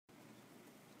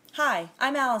Hi,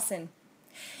 I'm Allison.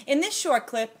 In this short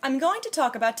clip, I'm going to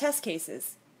talk about test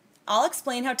cases. I'll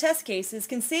explain how test cases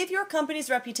can save your company's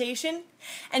reputation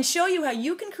and show you how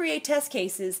you can create test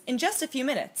cases in just a few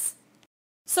minutes.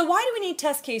 So why do we need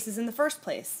test cases in the first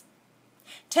place?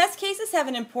 Test cases have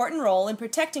an important role in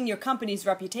protecting your company's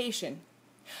reputation.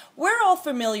 We're all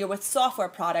familiar with software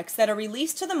products that are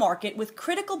released to the market with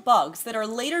critical bugs that are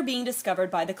later being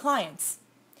discovered by the clients.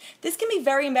 This can be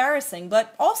very embarrassing,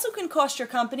 but also can cost your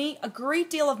company a great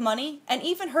deal of money and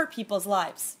even hurt people's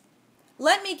lives.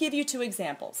 Let me give you two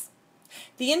examples.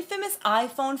 The infamous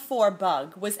iPhone 4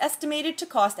 bug was estimated to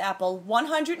cost Apple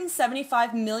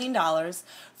 $175 million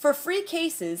for free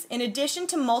cases in addition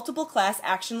to multiple class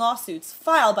action lawsuits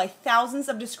filed by thousands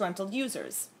of disgruntled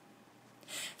users.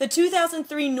 The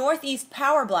 2003 Northeast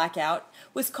power blackout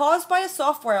was caused by a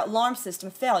software alarm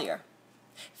system failure.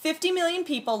 50 million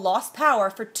people lost power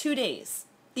for 2 days.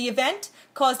 The event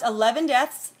caused 11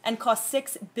 deaths and cost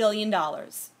 $6 billion.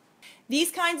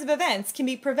 These kinds of events can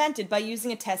be prevented by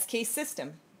using a test case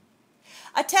system.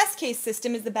 A test case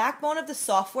system is the backbone of the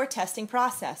software testing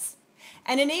process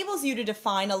and enables you to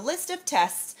define a list of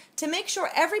tests to make sure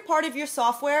every part of your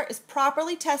software is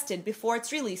properly tested before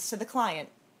it's released to the client.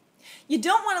 You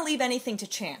don't want to leave anything to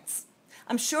chance.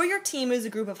 I'm sure your team is a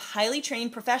group of highly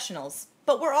trained professionals,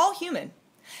 but we're all human.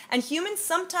 And humans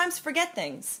sometimes forget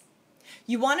things.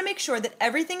 You want to make sure that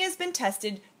everything has been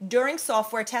tested during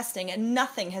software testing and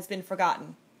nothing has been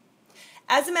forgotten.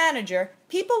 As a manager,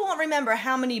 people won't remember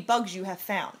how many bugs you have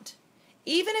found.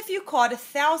 Even if you caught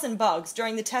 1,000 bugs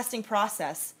during the testing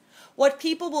process, what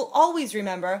people will always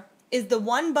remember is the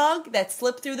one bug that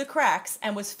slipped through the cracks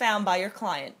and was found by your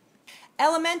client.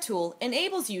 Elementool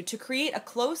enables you to create a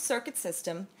closed-circuit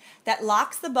system that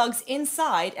locks the bugs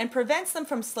inside and prevents them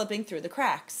from slipping through the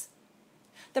cracks.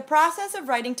 The process of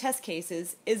writing test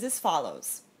cases is as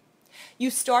follows. You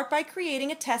start by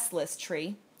creating a test list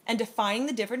tree and defining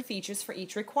the different features for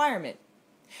each requirement.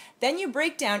 Then you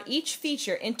break down each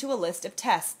feature into a list of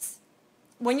tests.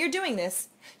 When you're doing this,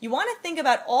 you want to think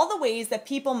about all the ways that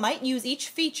people might use each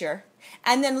feature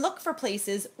and then look for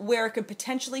places where it could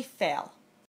potentially fail.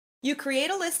 You create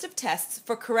a list of tests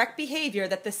for correct behavior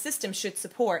that the system should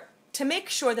support to make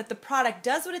sure that the product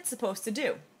does what it's supposed to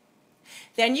do.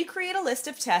 Then you create a list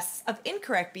of tests of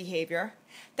incorrect behavior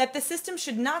that the system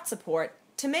should not support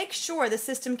to make sure the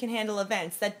system can handle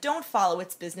events that don't follow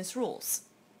its business rules.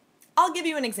 I'll give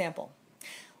you an example.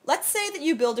 Let's say that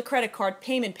you build a credit card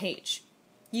payment page.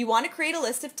 You want to create a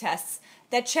list of tests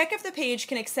that check if the page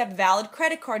can accept valid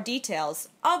credit card details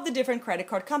of the different credit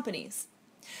card companies.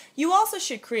 You also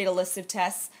should create a list of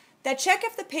tests that check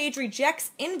if the page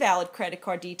rejects invalid credit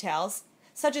card details,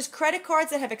 such as credit cards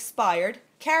that have expired,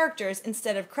 characters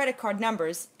instead of credit card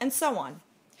numbers, and so on.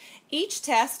 Each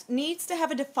test needs to have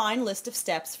a defined list of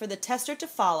steps for the tester to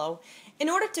follow in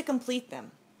order to complete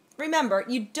them. Remember,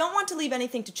 you don't want to leave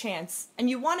anything to chance, and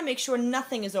you want to make sure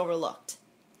nothing is overlooked.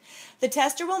 The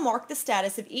tester will mark the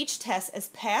status of each test as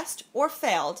passed or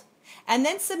failed, and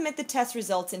then submit the test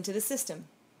results into the system.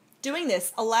 Doing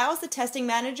this allows the testing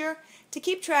manager to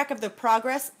keep track of the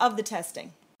progress of the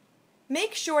testing.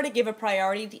 Make sure to give a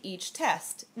priority to each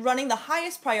test, running the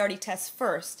highest priority test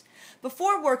first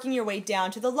before working your way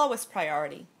down to the lowest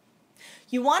priority.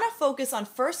 You want to focus on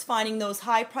first finding those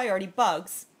high priority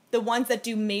bugs, the ones that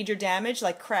do major damage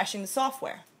like crashing the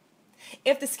software.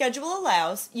 If the schedule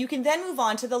allows, you can then move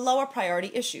on to the lower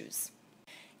priority issues.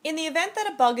 In the event that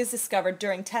a bug is discovered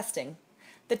during testing,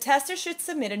 the tester should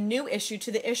submit a new issue to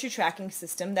the issue tracking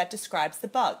system that describes the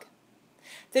bug.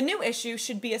 The new issue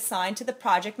should be assigned to the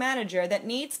project manager that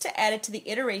needs to add it to the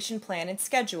iteration plan and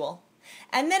schedule,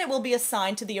 and then it will be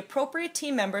assigned to the appropriate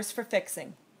team members for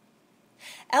fixing.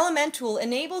 Elementool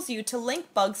enables you to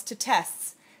link bugs to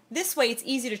tests. This way it's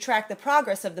easy to track the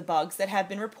progress of the bugs that have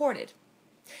been reported.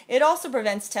 It also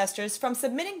prevents testers from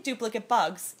submitting duplicate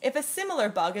bugs if a similar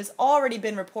bug has already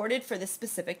been reported for this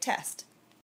specific test.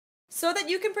 So that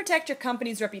you can protect your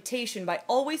company's reputation by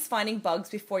always finding bugs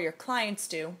before your clients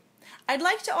do, I'd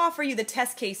like to offer you the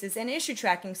test cases and issue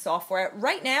tracking software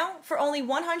right now for only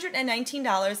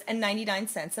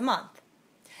 $119.99 a month.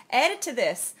 Added to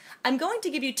this, I'm going to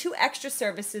give you 2 extra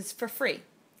services for free.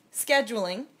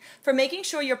 Scheduling, for making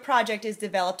sure your project is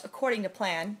developed according to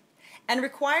plan, and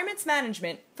requirements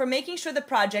management, for making sure the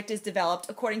project is developed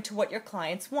according to what your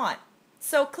clients want.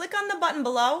 So click on the button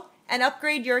below and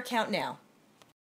upgrade your account now.